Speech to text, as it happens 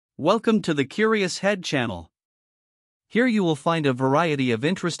Welcome to the Curious Head channel. Here you will find a variety of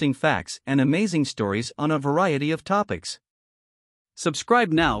interesting facts and amazing stories on a variety of topics.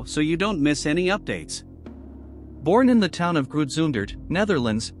 Subscribe now so you don't miss any updates. Born in the town of Groot-Zundert,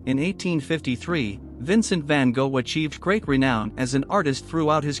 Netherlands, in 1853, Vincent van Gogh achieved great renown as an artist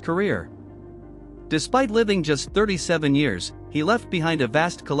throughout his career. Despite living just 37 years, he left behind a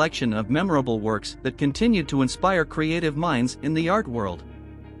vast collection of memorable works that continued to inspire creative minds in the art world.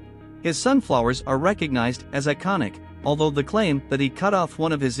 His sunflowers are recognized as iconic, although the claim that he cut off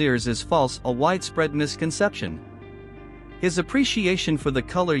one of his ears is false, a widespread misconception. His appreciation for the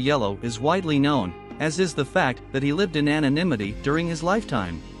color yellow is widely known, as is the fact that he lived in anonymity during his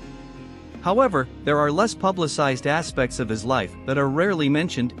lifetime. However, there are less publicized aspects of his life that are rarely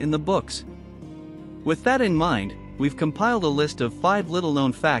mentioned in the books. With that in mind, we've compiled a list of 5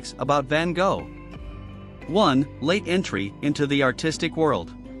 little-known facts about Van Gogh. 1. Late entry into the artistic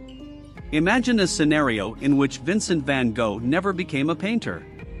world. Imagine a scenario in which Vincent van Gogh never became a painter.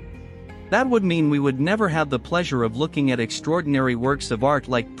 That would mean we would never have the pleasure of looking at extraordinary works of art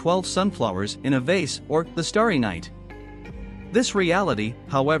like 12 sunflowers in a vase or The Starry Night. This reality,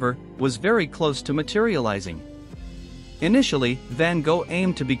 however, was very close to materializing. Initially, Van Gogh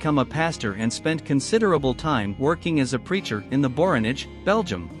aimed to become a pastor and spent considerable time working as a preacher in the Borinage,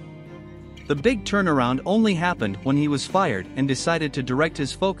 Belgium. The big turnaround only happened when he was fired and decided to direct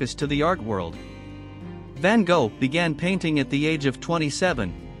his focus to the art world. Van Gogh began painting at the age of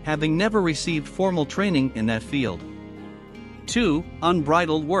 27, having never received formal training in that field. 2.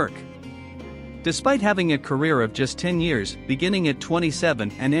 Unbridled work. Despite having a career of just 10 years, beginning at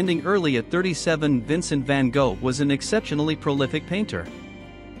 27 and ending early at 37, Vincent van Gogh was an exceptionally prolific painter.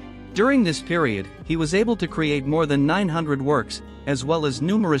 During this period, he was able to create more than 900 works, as well as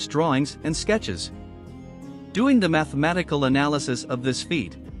numerous drawings and sketches. Doing the mathematical analysis of this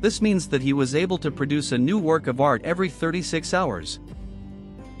feat, this means that he was able to produce a new work of art every 36 hours.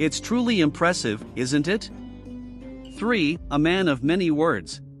 It's truly impressive, isn't it? 3. A man of many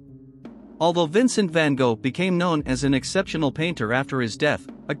words. Although Vincent van Gogh became known as an exceptional painter after his death,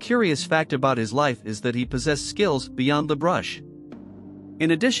 a curious fact about his life is that he possessed skills beyond the brush. In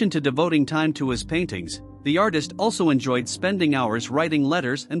addition to devoting time to his paintings, the artist also enjoyed spending hours writing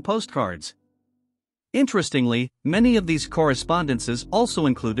letters and postcards. Interestingly, many of these correspondences also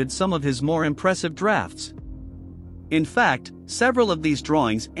included some of his more impressive drafts. In fact, several of these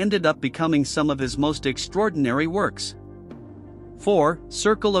drawings ended up becoming some of his most extraordinary works. 4.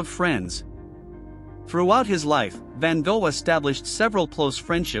 Circle of friends. Throughout his life, Van Gogh established several close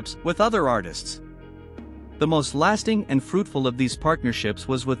friendships with other artists. The most lasting and fruitful of these partnerships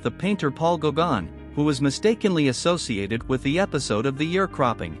was with the painter Paul Gauguin, who was mistakenly associated with the episode of the ear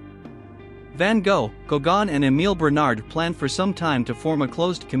cropping. Van Gogh, Gauguin and Émile Bernard planned for some time to form a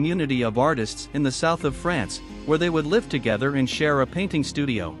closed community of artists in the south of France, where they would live together and share a painting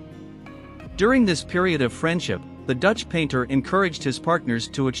studio. During this period of friendship, the Dutch painter encouraged his partners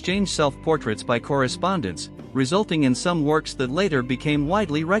to exchange self-portraits by correspondence, resulting in some works that later became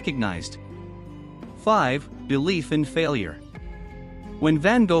widely recognized. 5. Belief in failure. When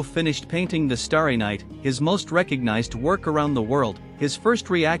Van Gogh finished painting The Starry Night, his most recognized work around the world, his first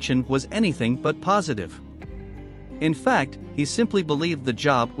reaction was anything but positive. In fact, he simply believed the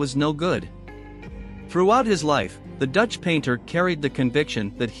job was no good. Throughout his life, the Dutch painter carried the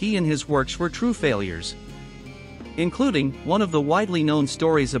conviction that he and his works were true failures. Including, one of the widely known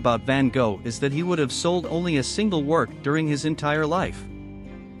stories about Van Gogh is that he would have sold only a single work during his entire life.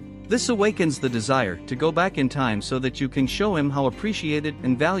 This awakens the desire to go back in time so that you can show him how appreciated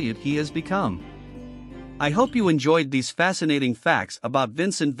and valued he has become. I hope you enjoyed these fascinating facts about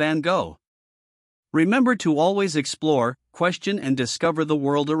Vincent van Gogh. Remember to always explore, question and discover the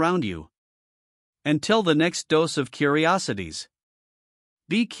world around you. Until the next dose of curiosities.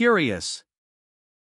 Be curious.